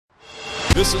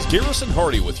This is Garrison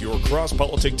Hardy with your Cross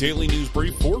Politic Daily News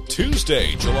Brief for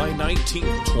Tuesday, July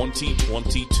 19th,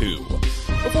 2022.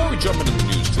 Before we jump into the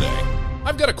news today,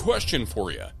 I've got a question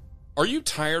for you. Are you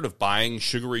tired of buying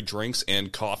sugary drinks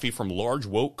and coffee from large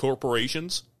woke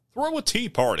corporations? Throw a tea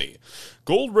party.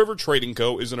 Gold River Trading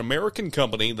Co. is an American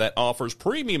company that offers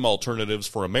premium alternatives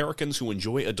for Americans who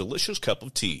enjoy a delicious cup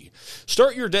of tea.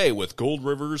 Start your day with Gold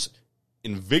River's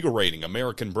invigorating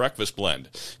American breakfast blend.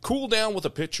 Cool down with a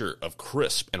pitcher of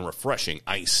crisp and refreshing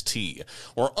iced tea,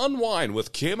 or unwind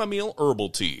with chamomile herbal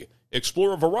tea.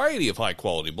 Explore a variety of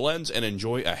high-quality blends and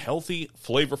enjoy a healthy,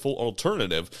 flavorful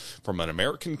alternative from an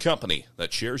American company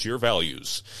that shares your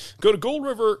values. Go to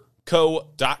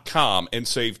goldriverco.com and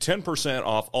save 10%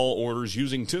 off all orders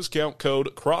using discount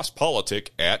code CROSSPOLITIC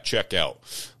at checkout.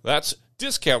 That's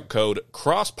discount code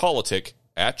CROSSPOLITIC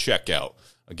at checkout.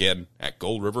 Again, at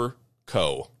goldriverco.com.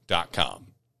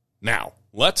 Now,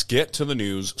 let's get to the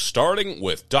news, starting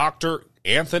with Dr.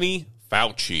 Anthony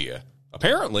Fauci.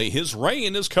 Apparently, his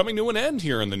reign is coming to an end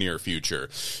here in the near future.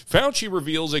 Fauci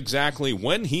reveals exactly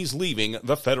when he's leaving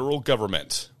the federal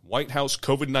government. White House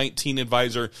COVID-19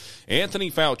 advisor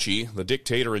Anthony Fauci, the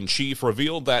dictator-in-chief,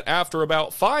 revealed that after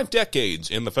about 5 decades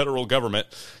in the federal government,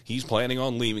 he's planning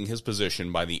on leaving his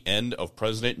position by the end of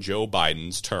President Joe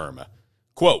Biden's term.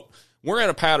 Quote, "We're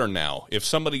in a pattern now. If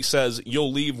somebody says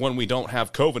you'll leave when we don't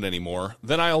have COVID anymore,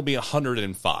 then I'll be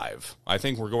 105. I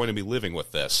think we're going to be living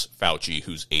with this," Fauci,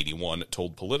 who's 81,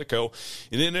 told Politico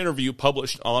in an interview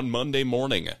published on Monday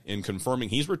morning, in confirming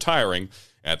he's retiring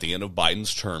at the end of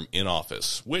Biden's term in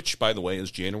office, which, by the way, is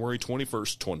January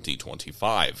 21st,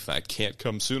 2025. That can't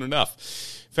come soon enough.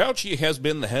 Fauci has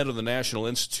been the head of the National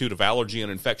Institute of Allergy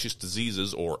and Infectious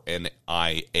Diseases, or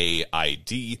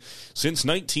NIAID, since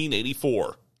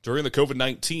 1984. During the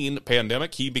COVID-19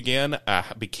 pandemic, he became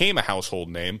a household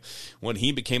name when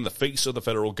he became the face of the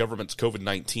federal government's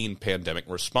COVID-19 pandemic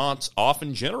response,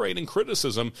 often generating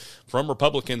criticism from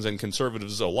Republicans and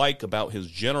conservatives alike about his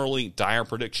generally dire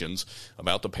predictions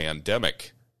about the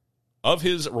pandemic. Of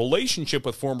his relationship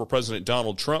with former President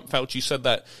Donald Trump, Fauci said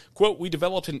that, quote, "We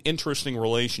developed an interesting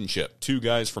relationship. 2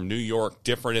 guys from New York,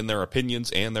 different in their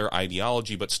opinions and their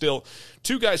ideology, but still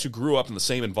 2 guys who grew up in the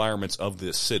same environments of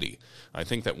this city. I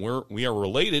think that we are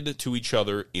related to each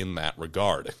other in that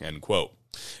regard," end quote.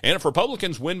 And if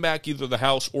Republicans win back either the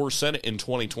House or Senate in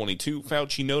 2022,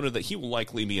 Fauci noted that he will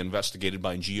likely be investigated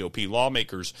by GOP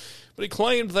lawmakers, but he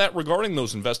claimed that regarding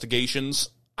those investigations,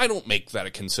 "I don't make that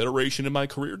a consideration in my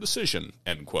career decision,"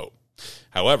 end quote.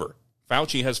 However,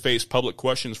 Fauci has faced public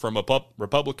questions from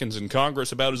Republicans in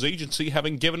Congress about his agency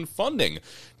having given funding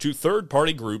to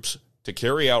third-party groups to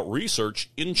carry out research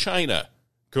in China.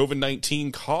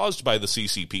 COVID-19 caused by the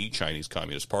CCP, Chinese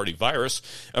Communist Party virus,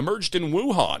 emerged in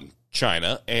Wuhan,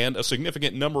 China, and a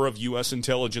significant number of U.S.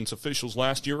 intelligence officials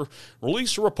last year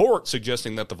released a report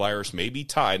suggesting that the virus may be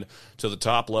tied to the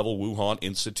top-level Wuhan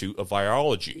Institute of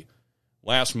Virology.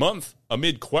 Last month,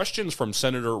 amid questions from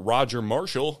Senator Roger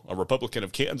Marshall, a Republican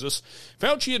of Kansas,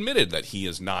 Fauci admitted that he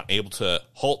is not able to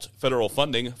halt federal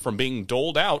funding from being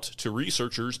doled out to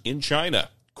researchers in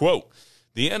China. Quote,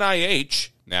 "The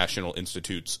NIH, National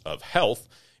Institutes of Health,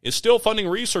 is still funding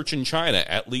research in China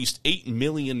at least $8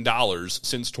 million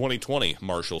since 2020,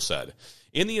 Marshall said.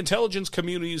 In the intelligence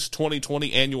community's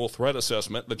 2020 annual threat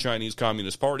assessment, the Chinese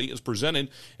Communist Party is presented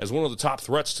as one of the top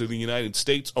threats to the United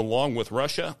States, along with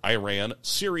Russia, Iran,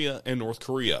 Syria, and North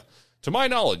Korea. To my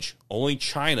knowledge, only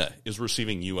China is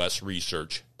receiving U.S.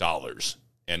 research dollars,"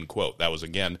 end quote. That was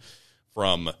again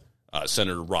from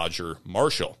Senator Roger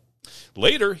Marshall.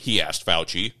 Later, he asked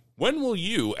Fauci, "When will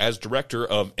you, as director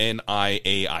of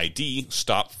NIAID,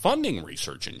 stop funding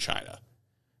research in China?"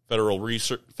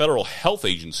 Federal health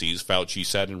agencies, Fauci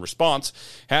said in response,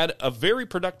 had a very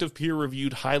productive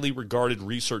peer-reviewed, highly regarded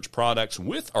research products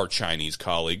with our Chinese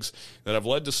colleagues that have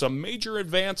led to some major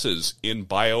advances in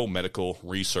biomedical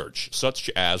research, such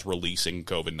as releasing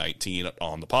COVID-19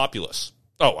 on the populace.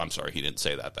 Oh, I'm sorry, he didn't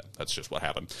say that. That's just what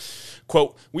happened.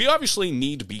 Quote, "We obviously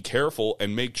need to be careful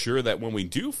and make sure that when we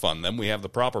do fund them, we have the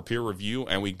proper peer review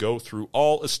and we go through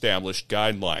all established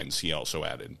guidelines," he also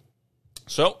added.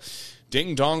 So,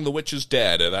 ding dong, the witch is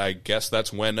dead, and I guess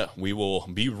that's when we will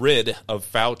be rid of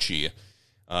Fauci,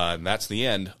 and that's the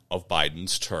end of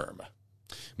Biden's term.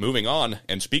 Moving on,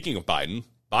 and speaking of Biden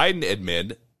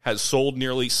admitted has sold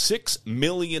nearly 6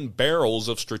 million barrels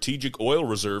of strategic oil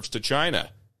reserves to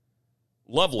China.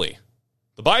 Lovely.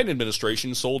 The Biden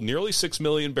administration sold nearly 6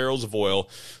 million barrels of oil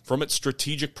from its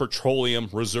Strategic Petroleum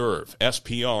Reserve,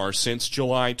 SPR, since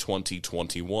July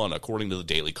 2021, according to the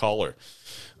Daily Caller.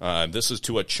 This is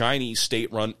to a Chinese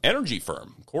state-run energy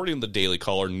firm. According to the Daily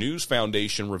Caller News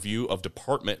Foundation review of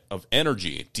Department of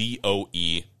Energy,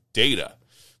 DOE, data.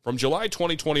 From July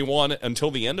 2021 until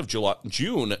the end of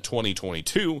June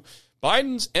 2022,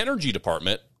 Biden's Energy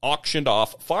Department auctioned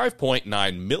off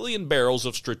 5.9 million barrels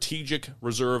of strategic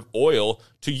reserve oil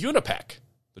to Unipec,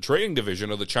 the trading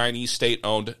division of the Chinese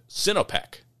state-owned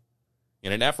Sinopec,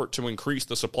 in an effort to increase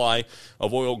the supply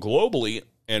of oil globally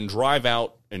and drive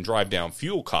down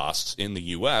fuel costs in the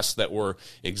U.S. that were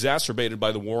exacerbated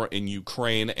by the war in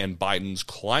Ukraine and Biden's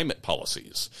climate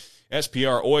policies.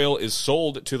 SPR oil is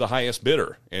sold to the highest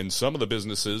bidder, and some of the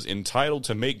businesses entitled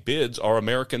to make bids are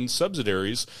American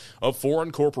subsidiaries of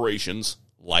foreign corporations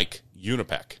like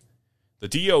Unipec. The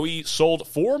DOE sold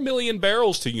 4 million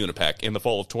barrels to Unipec in the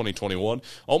fall of 2021,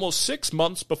 almost 6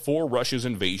 months before Russia's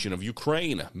invasion of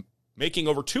Ukraine, making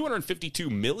over $252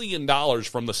 million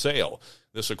from the sale.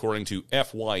 This according to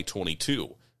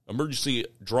FY22, Emergency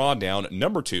Drawdown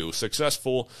Number 2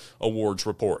 Successful Awards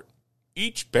Report.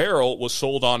 Each barrel was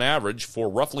sold on average for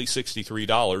roughly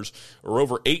 $63, or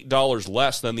over $8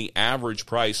 less than the average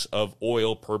price of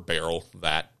oil per barrel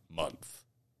that month.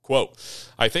 Quote,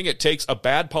 I think it takes a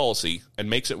bad policy and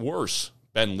makes it worse,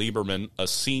 Ben Lieberman, a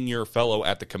senior fellow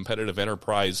at the Competitive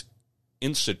Enterprise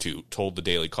Institute, told the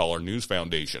Daily Caller News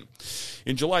Foundation.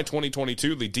 In July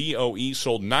 2022, the DOE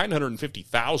sold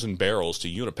 950,000 barrels to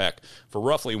Unipec for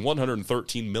roughly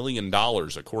 $113 million,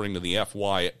 according to the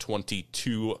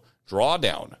FY22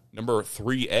 Drawdown Number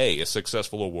 3A, a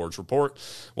Successful Awards Report.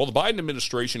 While the Biden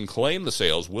administration claimed the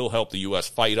sales will help the U.S.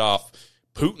 fight off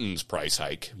Putin's price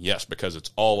hike, yes, because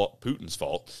it's all Putin's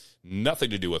fault, nothing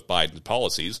to do with Biden's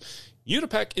policies,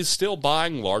 Unipec is still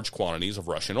buying large quantities of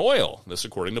Russian oil, this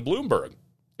according to Bloomberg.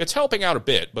 It's helping out a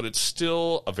bit, but it's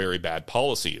still a very bad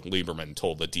policy, Lieberman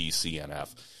told the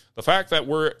DCNF. The fact that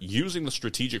we're using the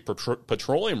Strategic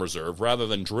Petroleum Reserve rather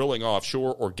than drilling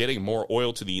offshore or getting more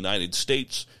oil to the United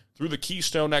States through the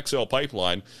Keystone XL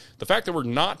pipeline, the fact that we're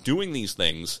not doing these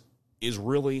things is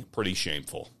really pretty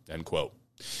shameful, end quote.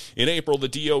 In April, the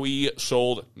DOE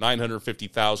sold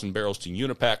 950,000 barrels to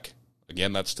Unipec.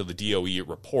 Again, that's to the DOE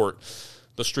report.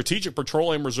 The Strategic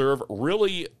Petroleum Reserve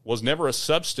really was never a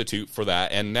substitute for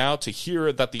that, and now to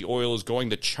hear that the oil is going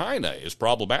to China is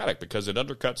problematic because it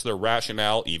undercuts their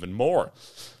rationale even more,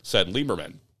 said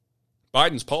Lieberman.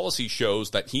 Biden's policy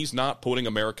shows that he's not putting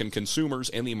American consumers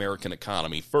and the American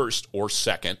economy first or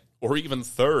second or even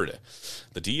third.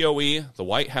 The DOE, the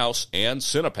White House, and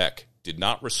Sinopec did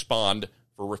not respond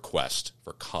for request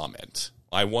for comment.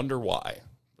 I wonder why.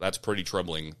 That's pretty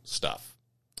troubling stuff.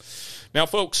 Now,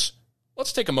 folks,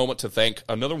 let's take a moment to thank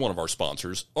another one of our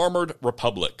sponsors, Armored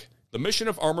Republic. The mission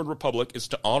of Armored Republic is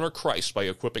to honor Christ by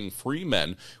equipping free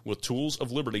men with tools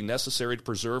of liberty necessary to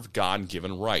preserve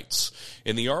God-given rights.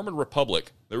 In the Armored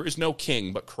Republic, there is no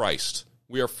king but Christ.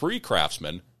 We are free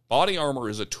craftsmen. Body armor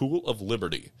is a tool of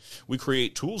liberty. We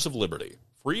create tools of liberty.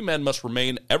 Free men must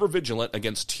remain ever vigilant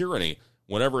against tyranny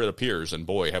whenever it appears, and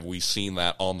boy, have we seen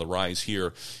that on the rise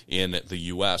here in the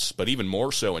U.S., but even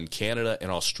more so in Canada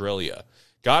and Australia.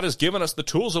 God has given us the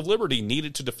tools of liberty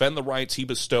needed to defend the rights he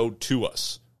bestowed to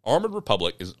us. Armored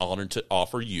Republic is honored to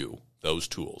offer you those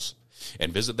tools.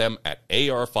 And visit them at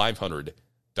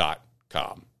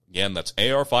ar500.com. Again, that's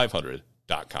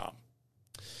ar500.com.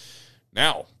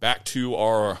 Now, back to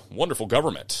our wonderful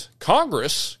government.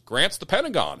 Congress grants the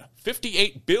Pentagon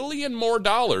 $58 billion more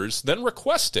than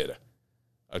requested.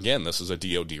 Again, this is a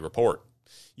DoD report.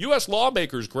 U.S.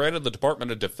 lawmakers granted the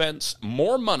Department of Defense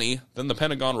more money than the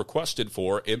Pentagon requested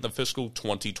for in the fiscal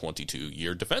 2022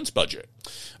 year defense budget.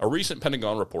 A recent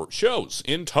Pentagon report shows,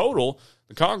 in total,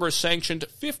 the Congress sanctioned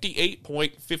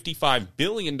 $58.55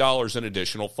 billion in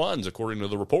additional funds, according to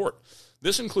the report.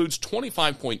 This includes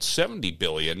 $25.70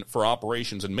 billion for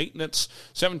operations and maintenance,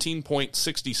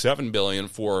 $17.67 billion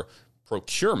for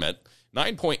procurement,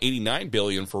 $9.89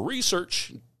 billion for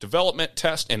research, development,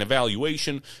 test, and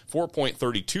evaluation,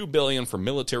 $4.32 billion for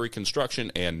military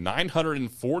construction, and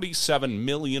 $947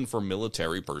 million for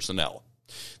military personnel.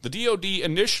 The DoD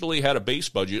initially had a base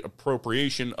budget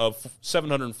appropriation of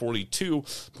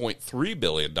 $742.3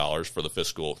 billion for the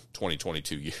fiscal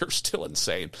 2022 year, still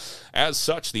insane. As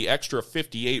such, the extra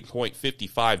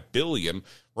 $58.55 billion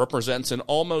represents an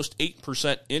almost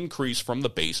 8% increase from the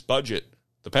base budget.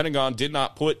 The Pentagon did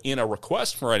not put in a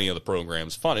request for any of the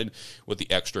programs funded with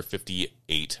the extra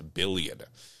 $58 billion.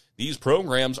 These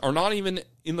programs are not even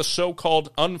in the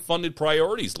so-called unfunded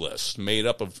priorities list, made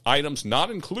up of items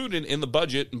not included in the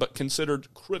budget but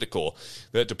considered critical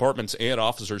that departments and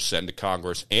officers send to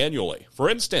Congress annually.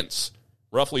 For instance,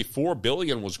 roughly $4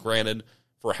 billion was granted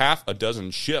for half a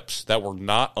dozen ships that were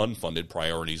not unfunded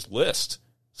priorities list.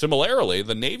 Similarly,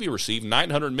 the Navy received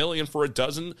 $900 million for a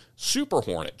dozen Super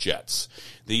Hornet jets.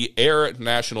 The Air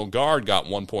National Guard got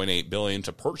 $1.8 billion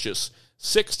to purchase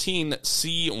 16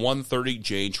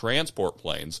 C-130J transport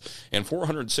planes, and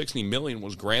 $460 million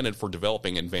was granted for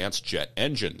developing advanced jet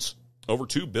engines. Over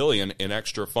 $2 billion in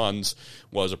extra funds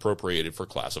was appropriated for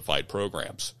classified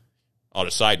programs. On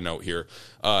a side note here,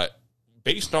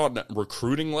 based on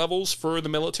recruiting levels for the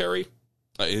military,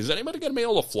 is anybody going to be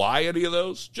able to fly any of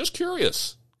those? Just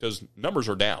curious, because numbers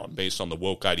are down based on the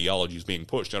woke ideologies being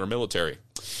pushed in our military.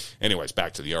 Anyways,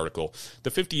 back to the article.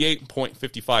 The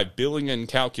 $58.55 billion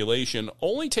calculation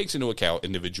only takes into account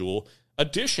individual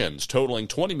additions totaling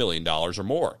 $20 million or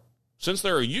more. Since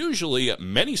there are usually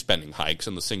many spending hikes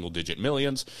in the single-digit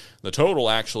millions, the total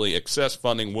actually excess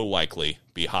funding will likely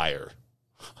be higher.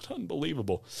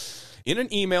 Unbelievable. In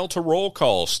an email to Roll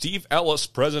Call, Steve Ellis,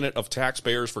 president of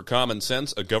Taxpayers for Common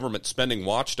Sense, a government spending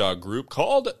watchdog group,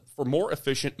 called for more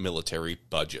efficient military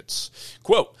budgets.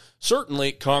 Quote,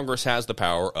 certainly Congress has the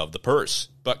power of the purse,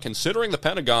 but considering the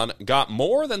Pentagon got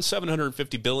more than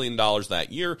 $750 billion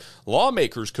that year,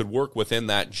 lawmakers could work within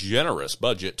that generous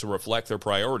budget to reflect their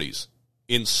priorities.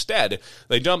 Instead,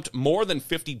 they dumped more than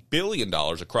 $50 billion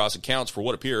across accounts for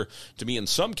what appear to be, in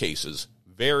some cases,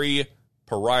 very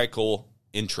parochial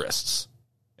interests,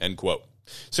 end quote.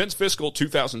 Since fiscal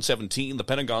 2017, the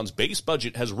Pentagon's base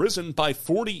budget has risen by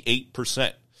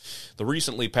 48%. The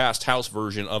recently passed House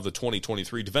version of the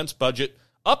 2023 defense budget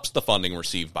ups the funding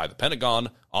received by the Pentagon,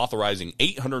 authorizing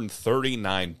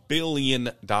 $839 billion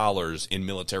in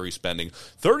military spending,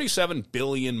 $37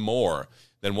 billion more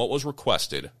than what was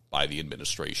requested by the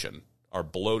administration. Our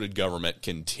bloated government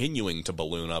continuing to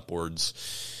balloon upwards.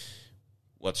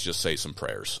 Let's just say some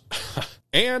prayers.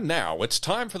 And now it's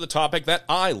time for the topic that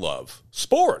I love,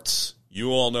 sports.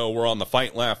 You all know we're on the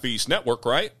Fight Laugh Feast network,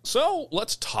 right? So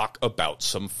let's talk about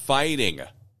some fighting.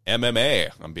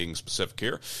 MMA, I'm being specific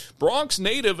here. Bronx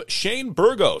native Shane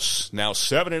Burgos, now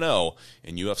 7-0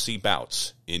 in UFC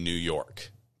bouts in New York.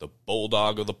 The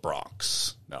Bulldog of the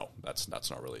Bronx. No, that's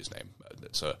not really his name.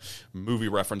 It's a movie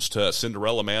reference to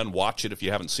Cinderella Man. Watch it if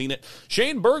you haven't seen it.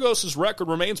 Shane Burgos' record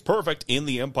remains perfect in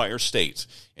the Empire State,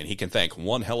 and he can thank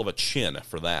one hell of a chin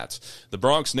for that. The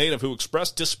Bronx native, who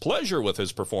expressed displeasure with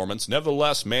his performance,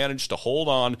 nevertheless managed to hold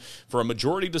on for a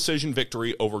majority decision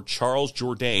victory over Charles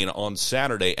Jourdain on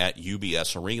Saturday at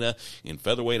UBS Arena in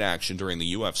featherweight action during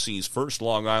the UFC's first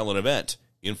Long Island event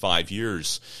in 5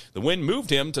 years. The win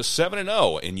moved him to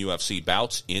 7-0 in UFC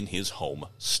bouts in his home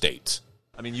state.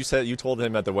 I mean, you told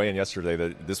him at the weigh-in yesterday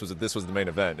that this was the main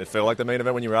event. It felt like the main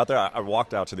event when you were out there. I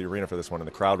walked out to the arena for this one, and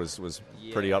the crowd was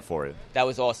pretty up for it. That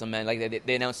was awesome, man. Like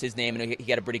they announced his name, and he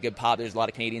got a pretty good pop. There's a lot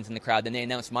of Canadians in the crowd. Then they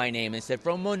announced my name and said,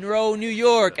 "From Monroe, New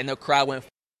York," and the crowd went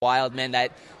wild, man.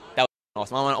 That was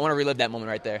awesome. I want to relive that moment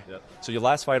right there. Yep. So your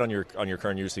last fight on your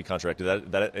current UFC contract,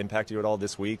 did that impact you at all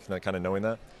this week? Kind of knowing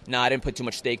that? No, I didn't put too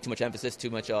much stake, too much emphasis, too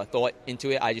much thought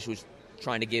into it. I just was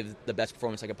trying to give the best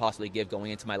performance I could possibly give going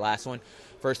into my last one.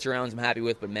 First 2 rounds I'm happy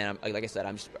with, but man, like I said,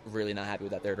 I'm just really not happy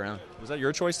with that third round. Was that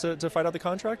your choice to fight out the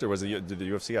contract, or did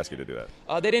the UFC ask you to do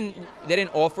that? They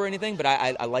didn't offer anything, but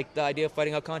I like the idea of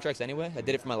fighting out contracts anyway. I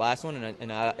did it for my last one,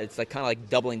 and it's like kind of like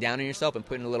doubling down on yourself and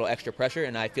putting a little extra pressure,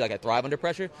 and I feel like I thrive under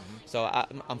pressure, so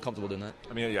I'm comfortable doing that.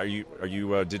 I mean, are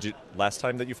you did you last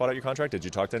time that you fought out your contract? Did you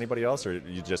talk to anybody else, or are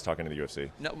you just talking to the UFC?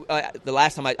 No, the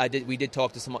last time we did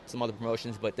talk to some other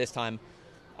promotions, but this time,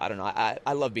 I don't know.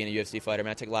 I love being a UFC fighter, man.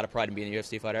 I take a lot of pride in being a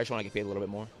UFC fighter. I just want to get paid a little bit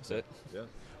more. That's it.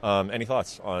 Yeah. Any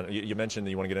thoughts on? You mentioned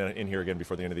that you want to get in here again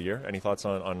before the end of the year. Any thoughts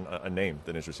on a name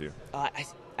that interests you?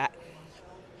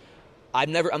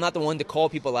 I'm not the one to call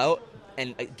people out.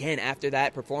 And again, after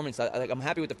that performance, I'm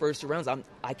happy with the first 2 rounds.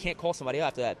 I can't call somebody out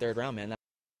after that third round, man. That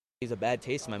leaves a bad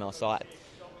taste in my mouth. So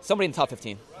somebody in the top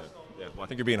 15. Yeah, well, I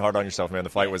think you're being hard on yourself, man. The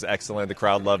fight was excellent. The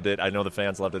crowd loved it. I know the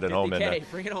fans loved it at home. And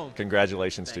bring it home.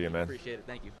 Congratulations to you, man. Appreciate it.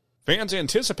 Thank you. Fans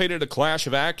anticipated a clash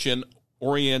of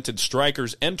action-oriented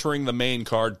strikers entering the main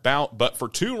card bout, but for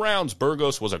 2 rounds,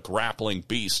 Burgos was a grappling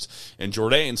beast, and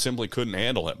Jourdain simply couldn't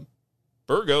handle him.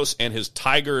 Burgos and his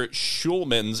Tiger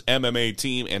Schulman's MMA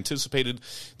team anticipated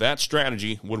that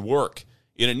strategy would work.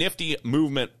 In a nifty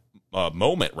moment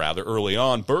early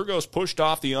on, Burgos pushed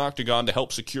off the octagon to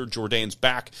help secure Jourdain's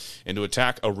back and to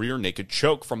attack a rear naked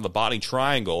choke from the body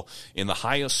triangle in the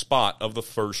highest spot of the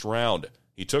first round.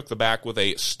 He took the back with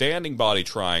a standing body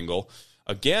triangle,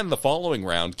 again the following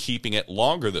round, keeping it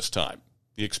longer this time.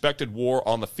 The expected war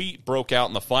on the feet broke out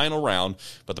in the final round,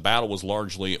 but the battle was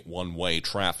largely one-way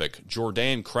traffic.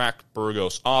 Jourdain cracked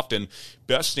Burgos often,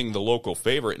 besting the local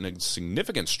favorite in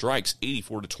significant strikes,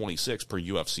 84-26 per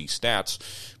UFC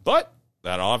stats. But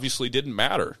that obviously didn't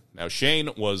matter. Now, Shane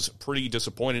was pretty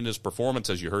disappointed in his performance,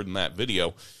 as you heard in that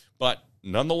video, but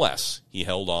nonetheless, he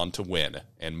held on to win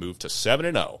and moved to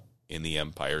 7-0 in the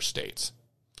Empire States.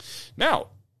 Now,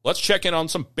 let's check in on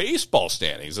some baseball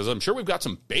standings, as I'm sure we've got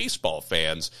some baseball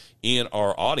fans in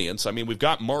our audience. I mean, we've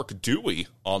got Mark Dewey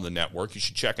on the network. You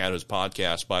should check out his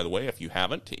podcast, by the way, if you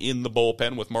haven't, In the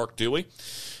Bullpen with Mark Dewey.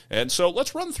 And so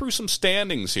let's run through some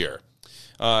standings here.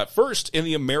 First, in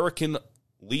the American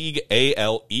League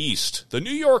AL East, the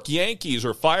New York Yankees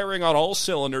are firing on all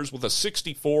cylinders with a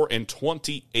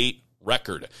 64-28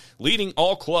 record, leading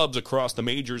all clubs across the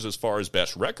majors as far as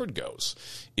best record goes.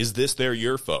 Is this their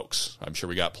year, folks? I'm sure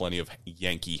we got plenty of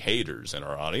Yankee haters in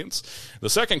our audience. The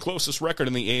second closest record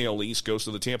in the AL East goes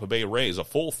to the Tampa Bay Rays, a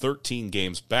full 13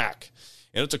 games back.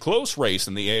 And it's a close race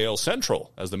in the AL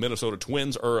Central, as the Minnesota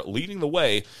Twins are leading the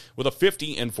way with a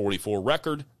 50-44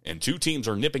 record, and two teams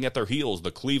are nipping at their heels.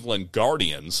 The Cleveland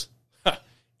Guardians,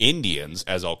 Indians,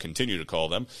 as I'll continue to call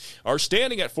them, are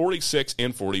standing at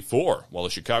 46-44, while the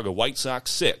Chicago White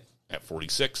Sox sit at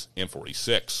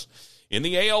 46-46. In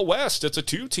the AL West, it's a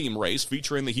two-team race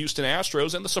featuring the Houston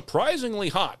Astros and the surprisingly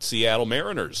hot Seattle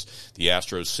Mariners. The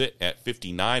Astros sit at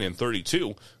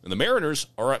 59-32, and the Mariners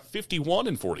are at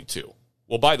 51-42.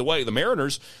 Well, by the way, the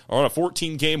Mariners are on a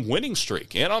 14-game winning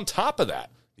streak, and on top of that,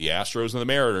 the Astros and the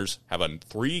Mariners have a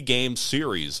 3-game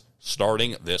series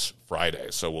starting this Friday.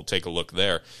 So we'll take a look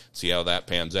there, see how that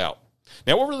pans out.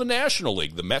 Now over to the National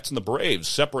League, the Mets and the Braves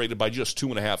separated by just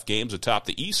 2.5 games atop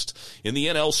the East. In the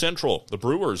NL Central, the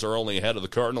Brewers are only ahead of the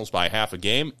Cardinals by half a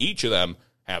game. Each of them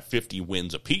have 50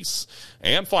 wins apiece.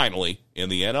 And finally, in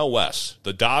the NL West,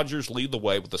 the Dodgers lead the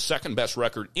way with the second-best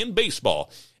record in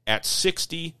baseball at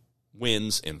 60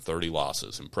 wins and 30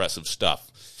 losses. Impressive stuff.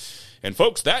 And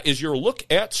folks, that is your look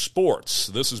at sports.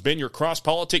 This has been your Cross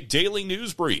Politic Daily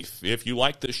News Brief. If you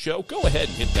like this show, go ahead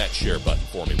and hit that share button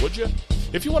for me, would you?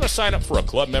 If you want to sign up for a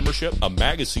club membership, a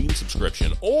magazine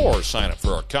subscription, or sign up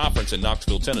for our conference in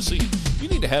Knoxville, Tennessee, you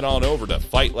need to head on over to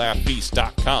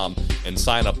FightLaughFeast.com and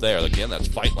sign up there. Again, that's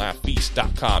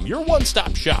FightLaughFeast.com, your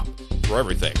one-stop shop for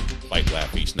everything Fight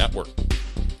Laugh Feast Network.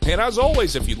 And as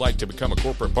always, if you'd like to become a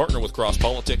corporate partner with Cross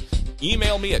Politic,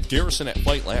 email me at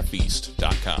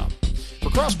garrison@FightLaughFeast.com. For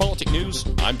Cross Politic News,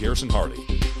 I'm Garrison Hardy.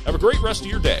 Have a great rest of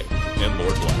your day, and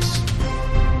Lord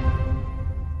bless.